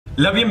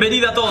La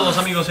bienvenida a todos,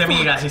 amigos y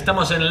amigas.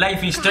 Estamos en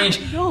Life is Strange,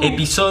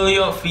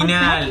 episodio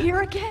final.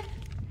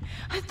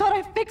 I thought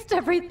I fixed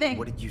everything.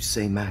 What did you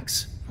say,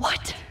 Max?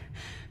 What?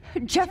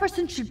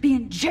 Jefferson should be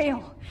in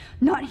jail,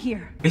 not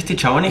here. Este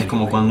chabón es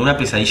como cuando una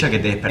pesadilla que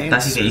te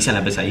despertás y seguís en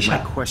la pesadilla.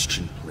 My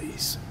question,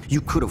 please.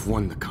 You could have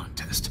won the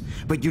contest,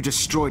 but you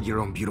destroyed your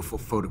own beautiful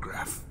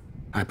photograph.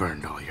 I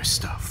burned all your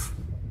stuff.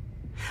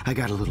 I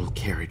got a little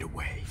carried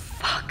away.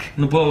 Fuck.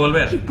 No puedo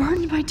volver. He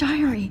burned my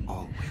diary.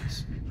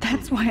 Always.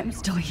 That's why I'm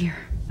still here.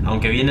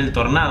 Aunque viene el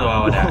tornado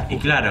ahora. Y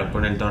claro,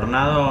 con el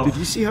tornado Did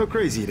you see how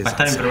crazy it is va a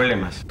estar en outside?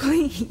 problemas.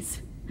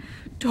 Please,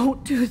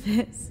 don't do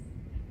this.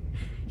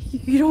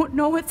 You don't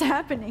know what's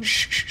happening.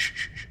 Shh, shh, shh,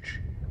 shh, shh.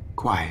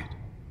 Quiet.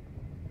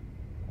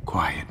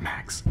 Quiet,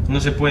 Max. No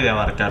se puede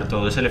abarcar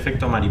todo, es el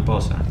efecto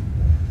mariposa.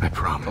 I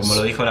promise. Como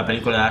lo dijo la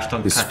película de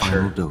Ashton This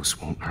final Kutcher. dose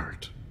won't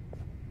hurt.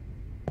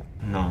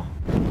 No.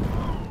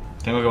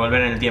 Tengo que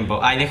volver en el tiempo.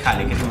 Ay,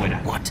 déjale que se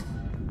muera. What?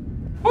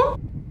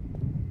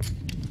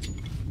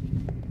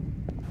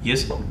 ¿Y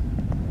eso?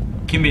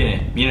 ¿Quién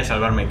viene? Viene a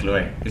salvarme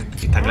Chloe.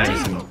 Está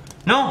clarísimo.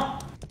 ¡No!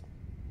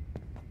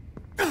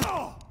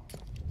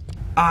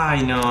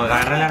 Ay, no.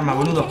 Agarré el arma,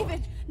 boludo.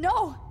 David,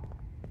 no.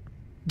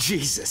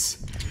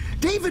 Jesus.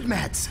 David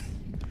Madsen.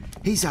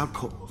 He's out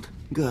cold.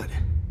 Good.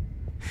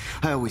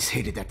 I always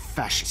hated that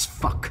fascist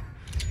fuck.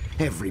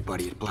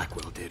 Everybody at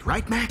Blackwell did,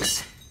 right,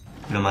 Max?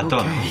 Lo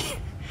mató. Okay.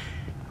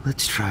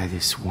 Let's try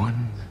this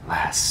one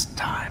last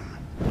time.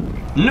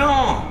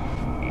 ¡No!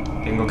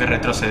 Tengo que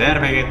retroceder,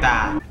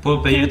 Vegeta.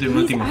 ¿Puedo pedirte un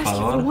último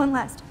favor?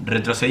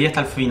 Retrocedí hasta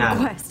el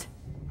final.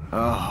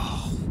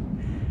 Oh.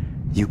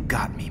 You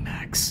got me,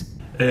 Max.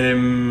 A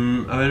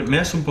ver, ¿me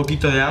das un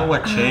poquito de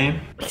agua, che?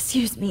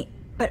 Excuse me,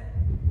 but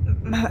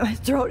my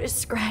throat is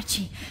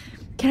scratchy.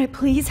 Can I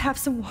please have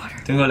some water?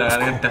 Tengo la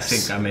garganta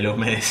seca, me lo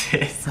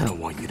mereces. I don't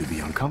want you to be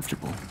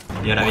uncomfortable.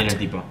 Y ahora viene el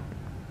tipo.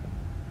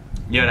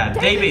 Y ahora,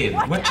 David,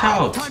 watch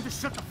out. Time to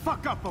shut the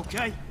fuck up,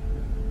 okay?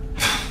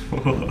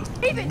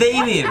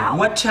 David,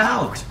 watch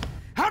out.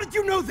 How did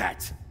you know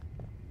that?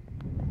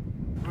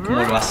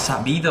 ¿Cómo lo has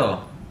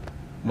sabido?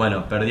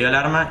 Bueno, perdió el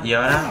arma y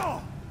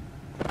ahora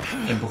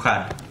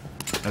empujar.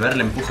 A ver,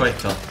 le empujo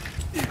esto.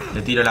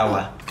 Le tiro el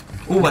agua.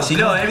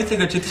 Vaciló, ¿viste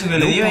qué chistoso que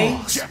le dio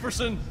ahí?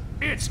 Jefferson,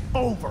 it's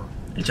over.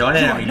 El chabón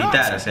era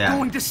militar, o sea,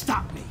 Going to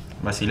stop me.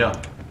 vaciló.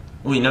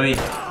 Uy, no vi.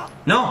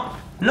 ¡No!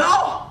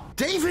 ¡No!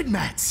 David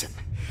Madsen.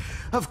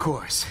 Of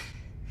course.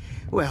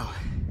 Well,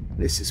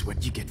 this is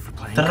what you get for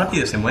playing. ¿Tan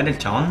rápido se muere el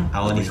chabón?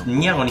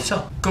 Ni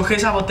agonizó. ¡Coge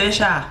esa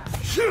botella!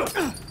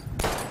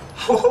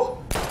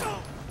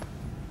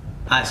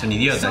 Ah, es un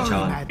idiota el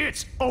chabón.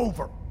 It's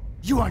over.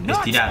 You are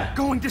not Estirar.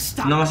 going to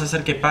stop. No vas a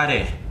hacer que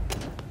pare.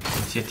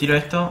 Si estiro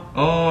esto...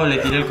 ¡Oh! Le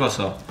tiré el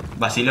coso.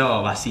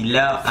 Vaciló,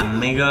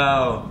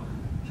 amigo.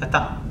 Ya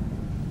está.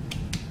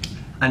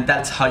 And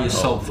that's how you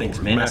solve things,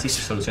 man. Así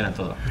se soluciona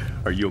todo.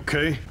 Are you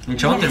okay? El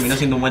chabón terminó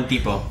siendo un buen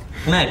tipo.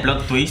 Una de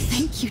plot twist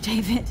Thank you,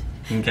 David.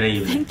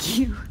 increíble. Thank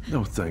you.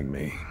 No, thank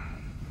me.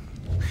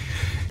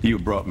 You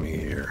brought me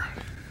here.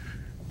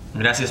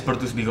 Gracias por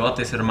tus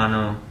bigotes,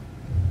 hermano.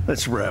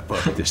 Let's wrap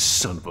up this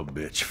son of a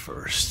bitch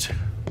first.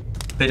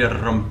 Pero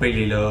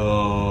rompele el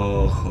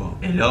ojo.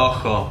 El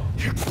ojo.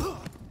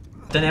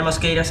 Tenemos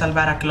que ir a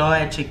salvar a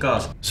Chloe,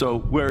 chicos. So,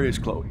 where is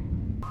Chloe?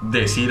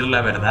 ¿Decir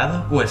la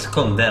verdad o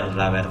esconder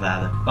la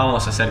verdad?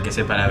 Vamos a hacer que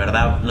sepa la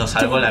verdad. Nos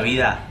salvó la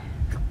vida.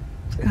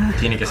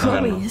 Tiene que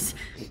saberlo. Chloe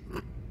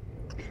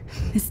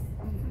is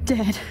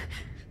dead.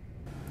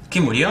 ¿Qué,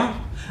 murió?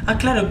 Ah,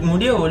 claro,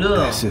 murió,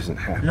 boludo. This isn't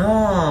happening.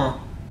 No.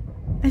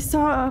 I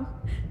saw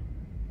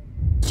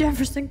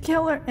Jefferson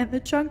kill her in the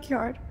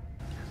junkyard.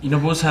 ¿Y no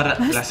puedo usar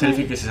la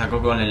selfie que se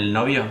sacó con el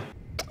novio?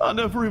 I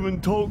never even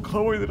told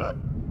Chloe that I...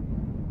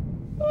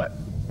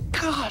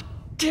 God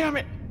damn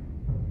it!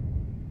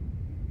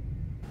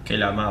 Que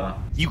la amaba.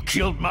 You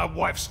killed my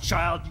wife's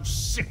child, you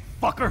sick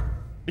fucker!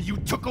 And you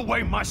took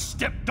away my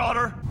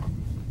stepdaughter?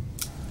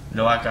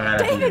 Lo va a cagar a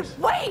David, tiros.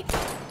 wait!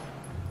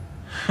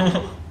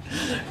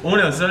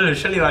 Uno solo,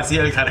 yo le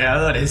vacío el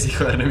cargador, ese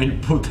hijo de mil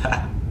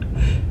puta.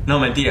 No,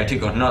 mentira,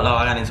 chicos, no lo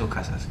hagan en sus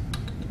casas.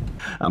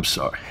 I'm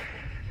sorry.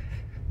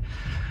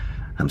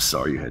 I'm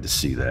sorry you had to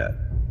see that.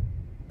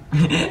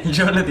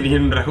 Yo no tenía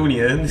un rajún y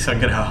de dónde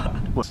sangraba.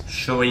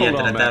 Yo voy a Hold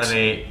on, tratar Max.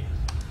 de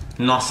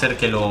no hacer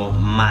que lo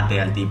mate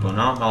al tipo,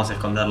 ¿no? Vamos a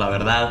esconder la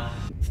verdad.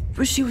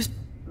 She was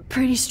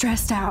pretty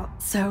stressed out,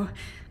 so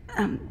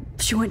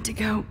she went to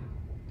go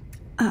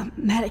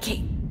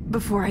medicate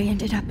before I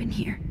ended up in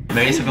here.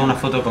 Me había sacado una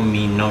foto con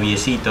mi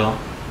noviecito.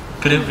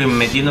 Creo que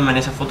metiéndome en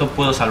esa foto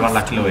puedo salvar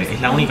a Chloe.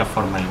 Es la única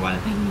forma igual.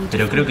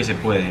 Pero creo que se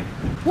puede.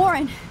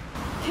 Warren,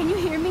 can you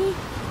hear me?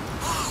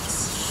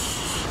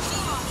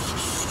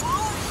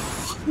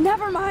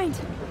 Never mind.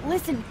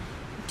 Listen,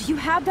 do you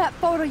have that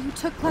photo you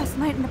took last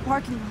night in the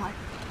parking lot?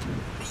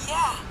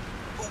 Yeah,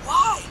 but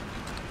why?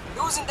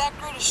 It wasn't that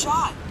great a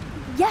shot.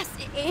 Yes,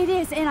 it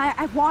is, and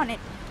I want it.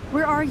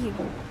 Where are you?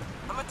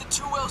 I'm at the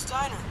Two Whales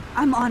Diner.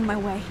 I'm on my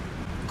way.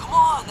 Come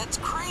on, that's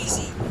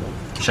crazy.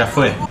 Ya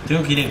fue.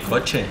 Tengo que ir en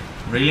coche.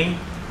 ¿Really?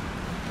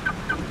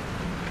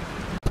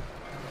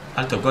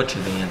 Alto coche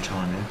tenía el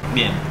chabón,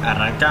 Bien,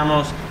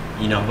 arrancamos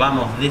y nos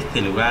vamos de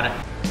este lugar.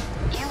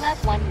 You have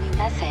one new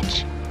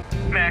message.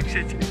 Max,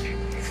 it's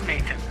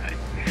Nathan.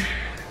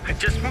 I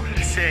just wanted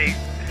to say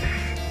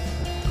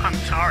I'm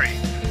sorry.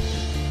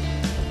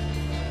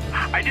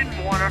 I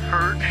didn't want to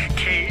hurt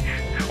Kate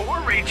or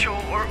Rachel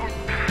or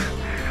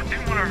I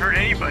didn't want to hurt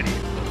anybody.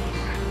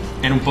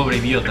 Era un pobre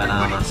idiota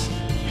nada más.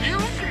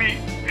 Use me.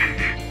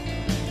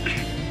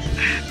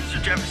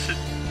 Mr. Jefferson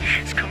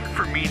is coming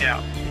for me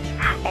now.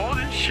 All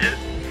this shit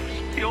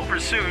be over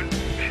soon.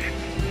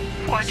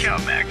 Watch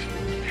out, Max.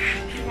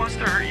 He wants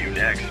to hurt you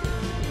next.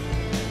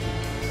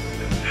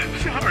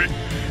 Sorry.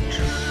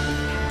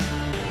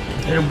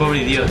 Era un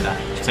pobre idiota.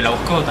 Se la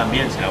buscó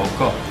también, se la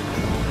buscó.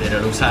 Pero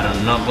lo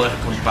usaron, no podés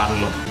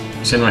culparlo.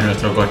 Ese no es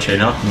nuestro coche,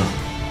 ¿no? No.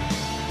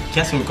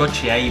 ¿Qué hace un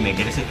coche ahí? ¿Me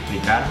querés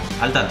explicar?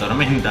 Alta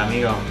tormenta,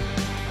 amigo.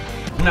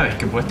 Una vez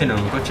que podés tener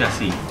un coche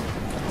así,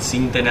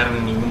 sin tener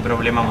ningún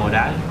problema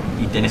moral,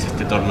 y tenés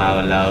este tornado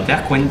al lado, ¿te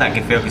das cuenta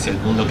qué feo que es el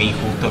mundo, qué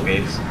injusto que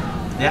es?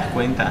 ¿Te das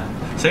cuenta?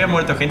 Se había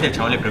muerto gente, el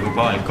chabón le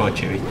preocupaba el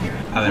coche, ¿viste?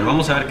 A ver,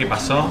 vamos a ver qué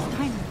pasó.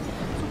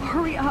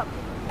 Hurry up.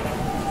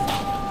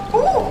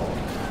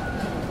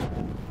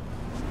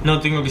 No,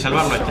 tengo que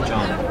salvarlo a este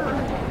chabón.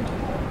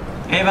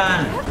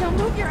 ¡Evan! Now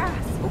move your ass.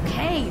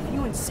 Okay, if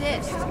you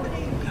insist.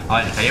 A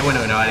ver, estaría bueno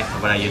grabar esto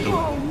para YouTube.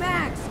 Oh,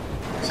 Max.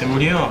 ¿Se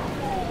murió?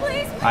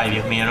 Ay,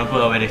 Dios mío, no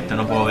puedo ver esto,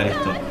 no puedo ver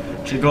esto.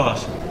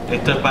 Chicos,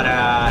 esto es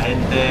para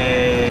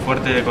gente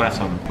fuerte de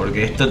corazón,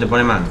 porque esto te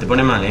pone mal,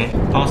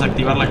 Vamos a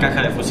activar la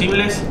caja de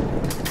fusibles.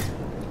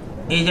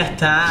 Y ya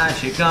está,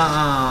 chicos.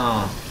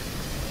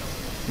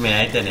 Mira,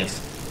 ahí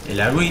tenés el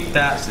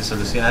agüita, se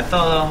soluciona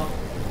todo.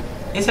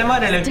 Y se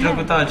muere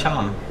electrocutado el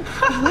chabón.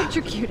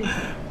 Electrocuted.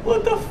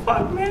 What the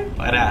fuck, man?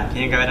 Pará,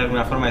 tiene que haber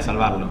alguna forma de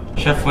salvarlo.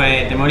 Ya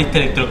fue, te moriste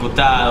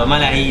electrocutado.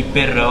 Mal ahí,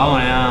 perro,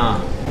 vámonos.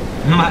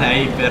 Mal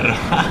ahí, perro.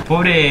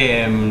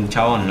 Pobre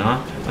chabón, ¿no?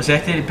 O sea,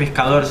 este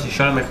pescador, si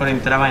yo a lo mejor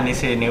entraba en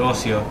ese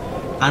negocio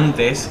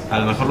antes, a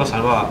lo mejor lo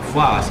salvaba.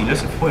 Fua, vaciló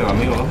ese fuego,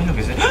 amigo. ¿Vos ves lo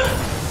que se...?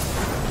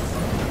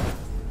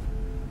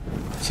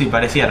 Sí,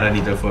 parecía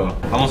rarito el fuego.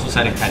 Vamos a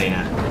usar esta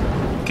arena.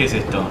 ¿Qué es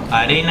esto?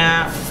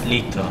 Arena,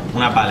 listo,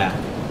 una pala.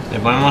 Le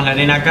ponemos la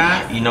arena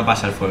acá y no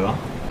pasa el fuego.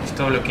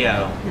 Está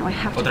bloqueado.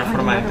 Otra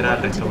forma de entrar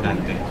al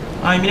restaurante.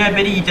 ¡Ay, mira el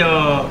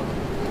perito!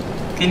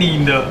 ¡Qué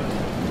lindo!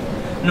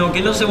 No,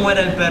 que no se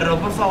muera el perro,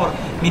 por favor.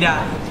 Mira,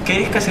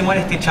 querés que se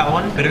muera este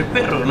chabón, pero el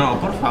perro no,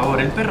 por favor,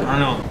 el perro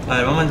no. A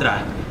ver, vamos a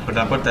entrar por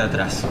la puerta de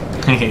atrás.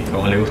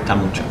 Como le gusta a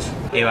muchos.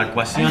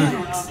 Evacuación.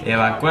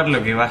 Evacuar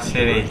lo que va a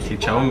hacer este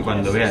chabón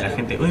cuando vea a la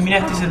gente. Uy, mira,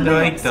 este es el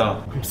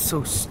drogadicto. I'm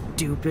so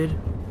stupid.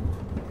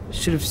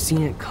 Should have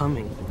seen it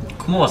coming.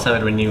 ¿Cómo vas a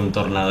ver venir un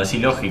tornado? Es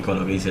ilógico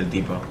lo que dice el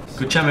tipo.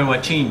 Escúchame,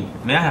 guachín,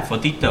 ¿me das la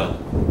fotito?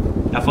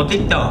 ¿La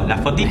fotito? ¿La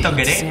fotito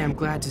querés? Say I'm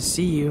glad to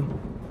see you,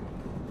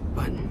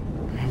 but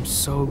I'm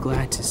so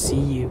glad to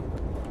see you.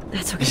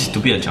 That's okay. Es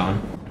estúpido el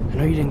chabón. I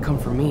know you didn't come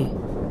for me.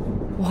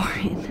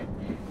 Warren,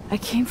 I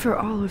came for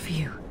all of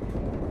you.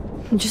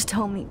 Just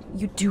tell me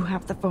you do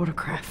have the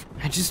photograph.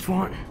 I just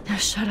want... Now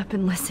shut up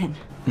and listen.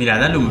 Mira,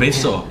 dale un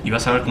beso y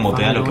vas a ver cómo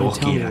te da lo que vos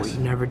Tell me quieras. what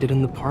you never did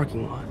in the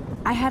parking lot.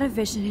 I had a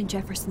vision in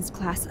Jefferson's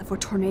class of a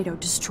tornado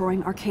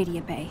destroying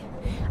Arcadia Bay.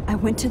 I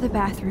went to the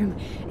bathroom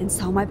and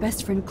saw my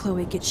best friend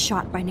Chloe get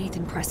shot by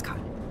Nathan Prescott.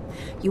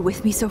 You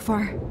with me so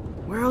far?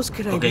 Where else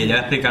could I Ok, be? le voy a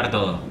explicar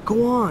todo.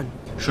 Go on.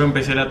 Yo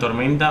empecé la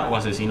tormenta o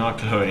asesinó a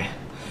Chloe.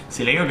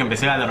 Si le digo que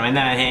empecé la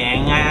tormenta me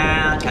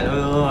dice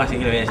saludo, así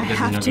que le voy a decir I que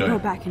have asesinó a to go Chloe.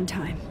 back in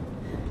time.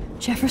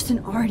 Jefferson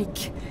already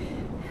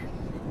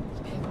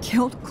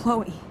killed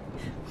Chloe.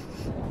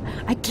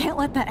 I can't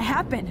let that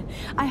happen.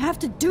 I have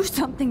to do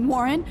something,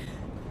 Warren.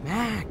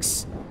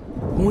 Max,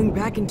 going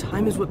back in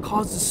time is what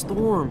caused the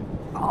storm.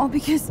 All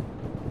because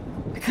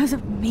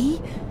of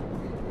me?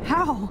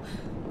 How?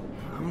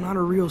 I'm not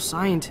a real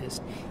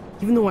scientist,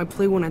 even though I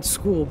play one at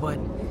school, but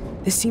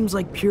this seems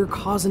like pure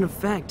cause and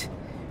effect.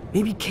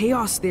 Maybe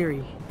chaos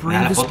theory.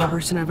 Bravest foto?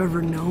 person I've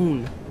ever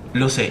known.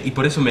 Lo sé, y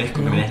por eso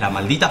merezco que me des la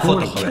maldita I foto,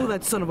 wanna kill joder.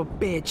 that son of a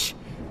bitch.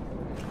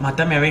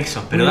 Mátame a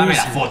besos, pero dame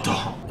la foto.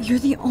 You're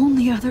the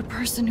only other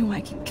person who I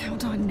can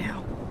count on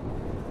now.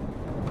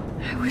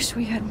 I wish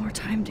we had more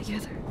time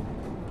together.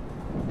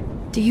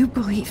 Do you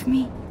believe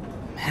me?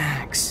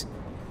 Max,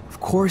 of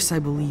course I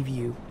believe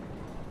you.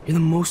 You're the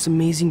most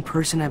amazing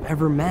person I've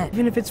ever met.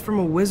 Even if it's from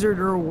a wizard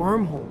or a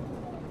wormhole.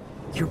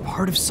 You're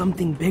part of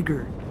something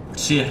bigger.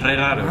 Sí, es re I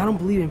raro. don't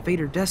believe in fate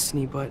or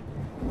destiny, but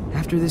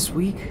after this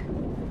week,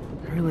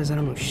 I realize I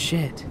don't know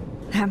shit.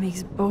 That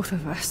makes both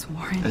of us,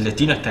 Warren. El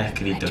destino está I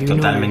escrito, do es know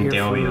you're totalmente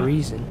here for a obvio.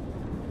 reason.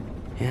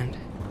 And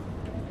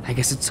I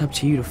guess it's up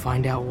to you to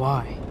find out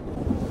why.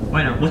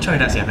 Bueno, muchas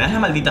gracias. ¿Me das la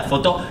maldita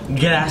foto?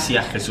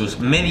 Gracias, Jesús.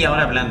 Media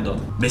hora hablando.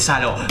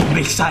 Bésalo,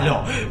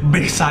 bésalo,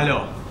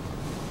 bésalo.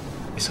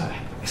 Eso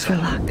es. For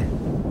luck.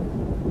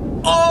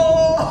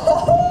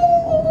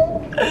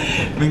 ¡Oh!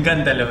 Me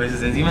encantan los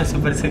besos. Encima es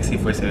súper sexy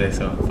fue ese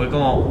beso. Fue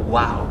como,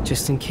 wow.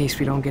 Just in case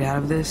we don't get out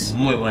of this,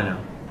 Muy bueno.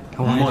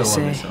 I wanted Muy to buen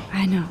say, beso.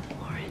 I know,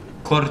 Warren.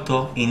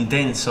 Corto,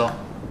 intenso.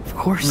 of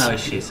course, Una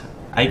belleza.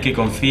 Hay que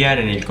confiar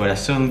en el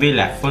corazón de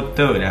la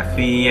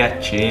fotografía,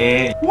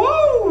 che.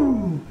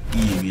 ¡Woo!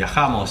 Y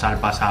viajamos al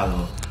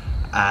pasado,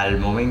 al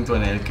momento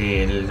en el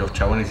que los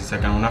chabones se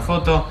sacan una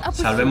foto.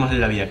 Salvémosle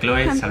la vida a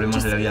Chloe,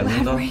 salvémosle la vida al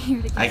mundo.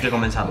 Hay que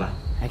comenzarla.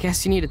 I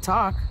guess you need to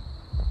talk.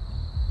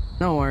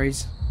 No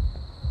worries.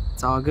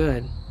 It's all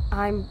good.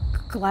 I'm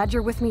glad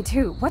you're with me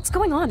too. What's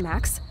going on,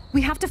 Max?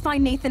 We have to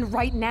find Nathan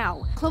right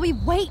now. Chloe,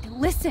 wait,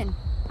 listen.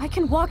 I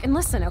can walk and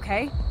listen,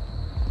 okay?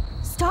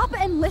 Stop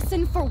and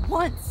listen for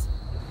once.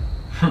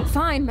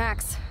 Fine,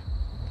 Max.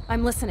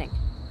 I'm listening.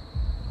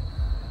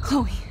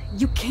 Chloe,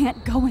 you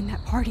can't go in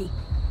that party.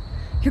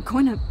 You're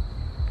gonna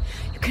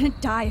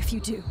die if you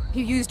do.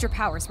 You used your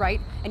powers,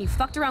 right? And you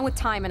fucked around with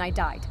time and I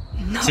died.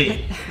 Not Sí.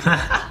 like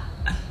that.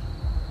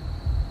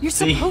 You're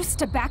Sí. supposed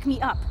to back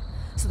me up.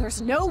 So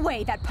there's no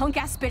way that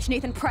punk-ass bitch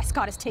Nathan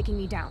Prescott is taking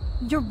me down.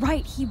 You're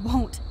right, he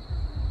won't.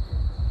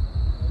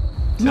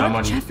 Se va a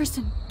Mark morir.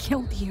 Jefferson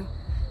killed you.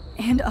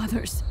 And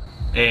others.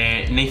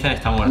 Nathan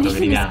está muerto, Nathan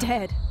querida. is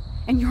dead.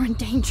 And you're in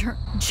danger.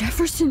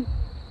 Jefferson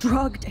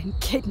drugged and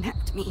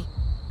kidnapped me.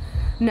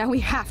 Now we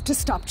have to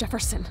stop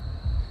Jefferson.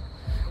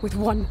 With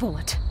one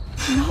bullet.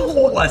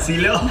 No,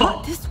 Vaciló.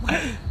 not this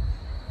way.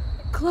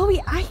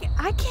 Chloe, I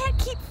can't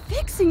keep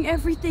fixing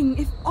everything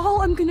if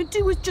all I'm gonna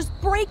do is just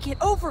break it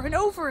over and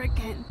over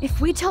again.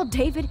 If we tell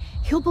David,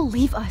 he'll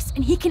believe us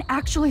and he can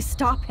actually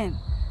stop him.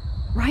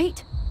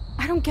 Right?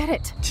 I don't get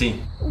it.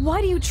 Sí.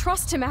 Why do you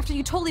trust him after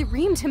you totally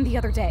reamed him the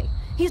other day?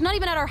 He's not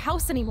even at our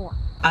house anymore.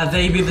 A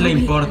David le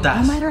Chloe,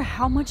 importas. no matter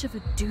how much of a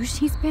douche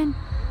he's been,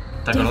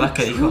 ¿Te acordás David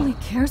que dijo? truly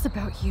cares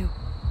about you.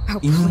 Oh,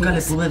 Y nunca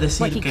le please. pude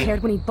decir Like he que...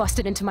 cared when he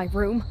busted into my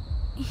room?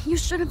 You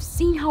should have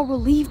seen how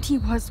relieved he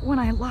was when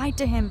I lied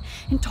to him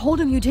and told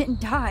him you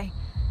didn't die.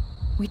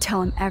 We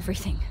tell him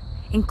everything,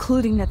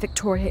 including that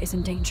Victoria is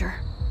in danger.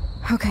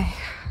 Okay.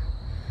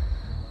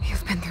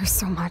 You've been through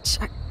so much.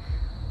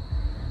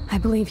 I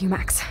believe you,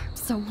 Max.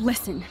 So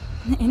listen,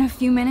 in a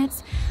few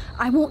minutes,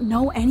 I won't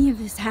know any of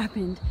this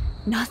happened.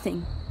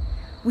 Nothing.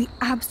 We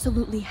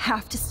absolutely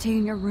have to stay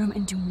in your room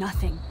and do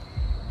nothing.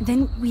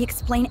 Then we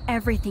explain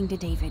everything to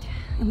David,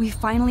 and we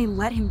finally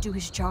let him do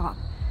his job.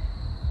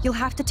 You'll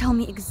have to tell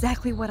me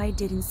exactly what I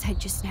did and said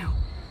just now.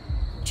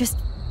 Just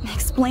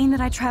explain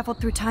that I traveled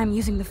through time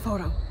using the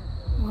photo.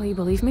 Will you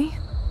believe me?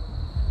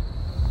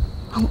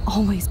 I'll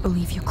always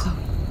believe you, Chloe.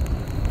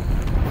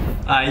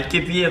 Ay,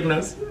 qué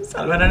tiernos.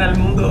 Salvarán al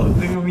mundo.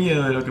 Tengo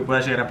miedo de lo que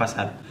pueda llegar a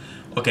pasar.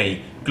 Ok,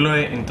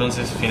 Chloe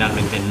entonces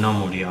finalmente no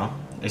murió.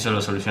 Eso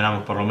lo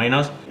solucionamos por lo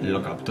menos.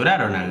 Lo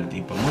capturaron al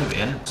tipo, muy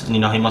bien. Ni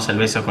nos dimos el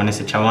beso con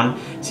ese chabón,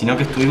 sino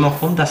que estuvimos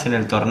juntas en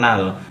el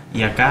tornado.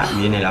 Y acá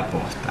viene la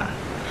posta.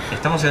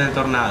 Estamos en el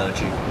tornado,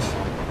 chicos.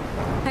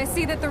 I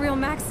see that the real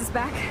Max is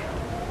back.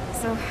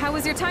 So, how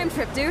was your time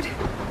trip, dude?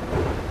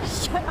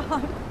 Shut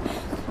up.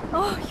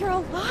 Oh, you're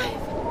alive.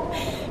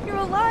 You're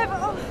alive.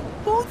 Oh,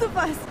 both of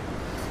us.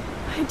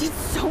 I did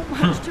so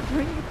much to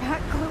bring you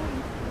back, Chloe.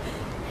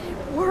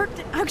 It worked.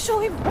 It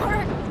actually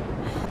worked.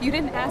 You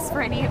didn't ask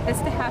for any of this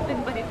to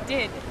happen, but it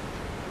did.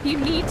 You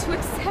need to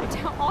accept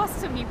how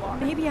awesome you are.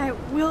 Maybe I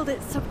willed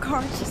it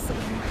subconsciously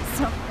or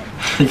something.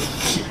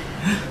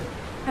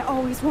 I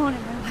always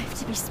wanted my life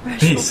to be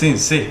special.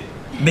 Sí.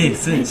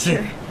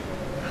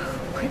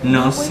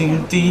 No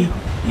sin ti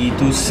y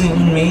tú sin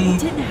mí.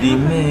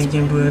 Dime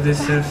quién puede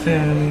ser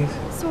feliz.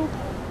 So,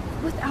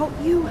 without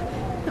you,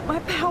 my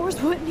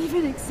powers wouldn't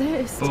even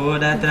exist. Por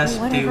atrás te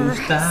Whatever,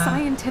 gusta.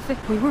 scientific,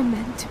 we were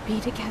meant to be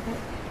together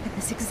at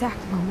this exact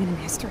moment in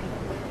history.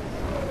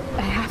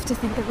 I have to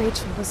think that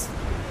Rachel was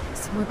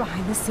somewhere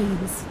behind the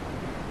scenes,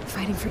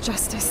 fighting for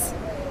justice.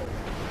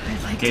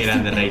 I'd like Qué to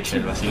grande think that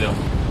Rachel, too.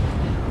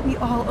 vaciló. We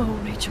all owe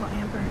Rachel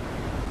Amber.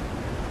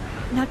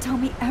 Now tell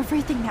me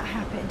everything that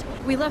happened.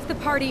 We left the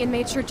party and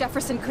made sure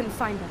Jefferson couldn't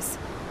find us.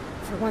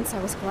 For once, I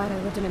was glad I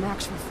lived in an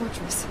actual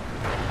fortress.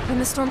 Then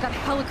the storm got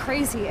hella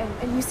crazy,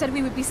 and you said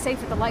we would be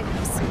safe at the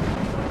lighthouse.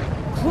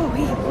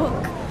 Chloe,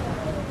 look.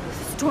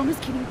 The storm is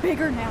getting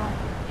bigger now.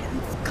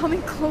 It's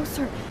coming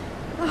closer.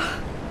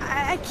 Ugh,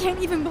 I can't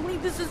even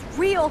believe this is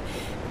real.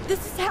 This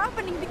is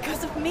happening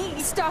because of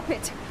me. Stop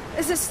it.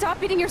 Just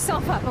stop beating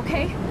yourself up,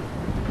 okay?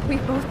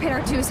 We've both paid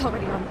our dues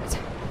already on it.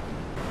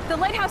 The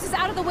lighthouse is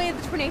out of the way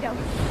of the tornado.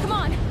 Come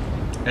on.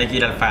 Hay que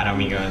ir al faro,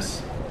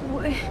 amigos.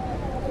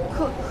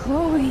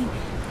 Chloe.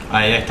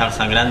 Ahí debe estar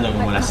sangrando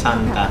como la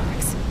santa.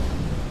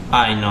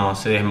 Ay no,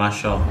 se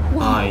desmayó.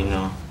 Ay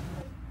no.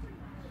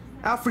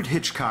 Alfred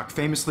Hitchcock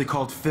famously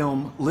called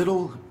film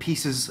little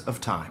pieces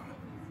of time.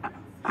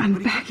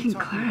 I'm back in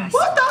class.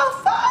 What the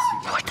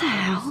fuck? What the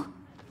hell?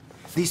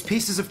 These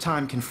pieces of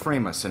time can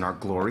frame us in our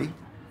glory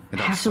and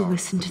I our have to sorrow.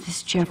 listen to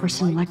this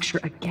Jefferson lecture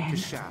again.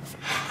 Shadow.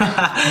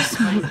 This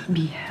might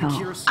be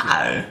hell.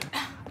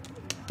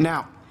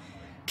 Now,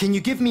 can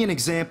you give me an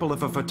example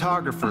of a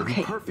photographer Okay,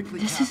 who perfectly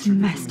this is captured the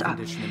messed human up.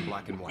 condition in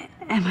black and white?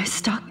 Am I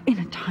stuck in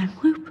a time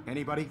loop?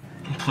 Anybody?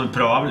 Muy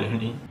probable,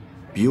 ¿ni?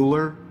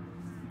 Bueller?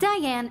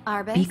 Diane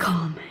Arbus. Be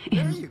calm There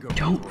and you go,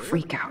 don't Bueller.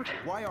 freak out.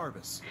 Why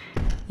Arbus?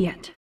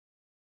 Yet.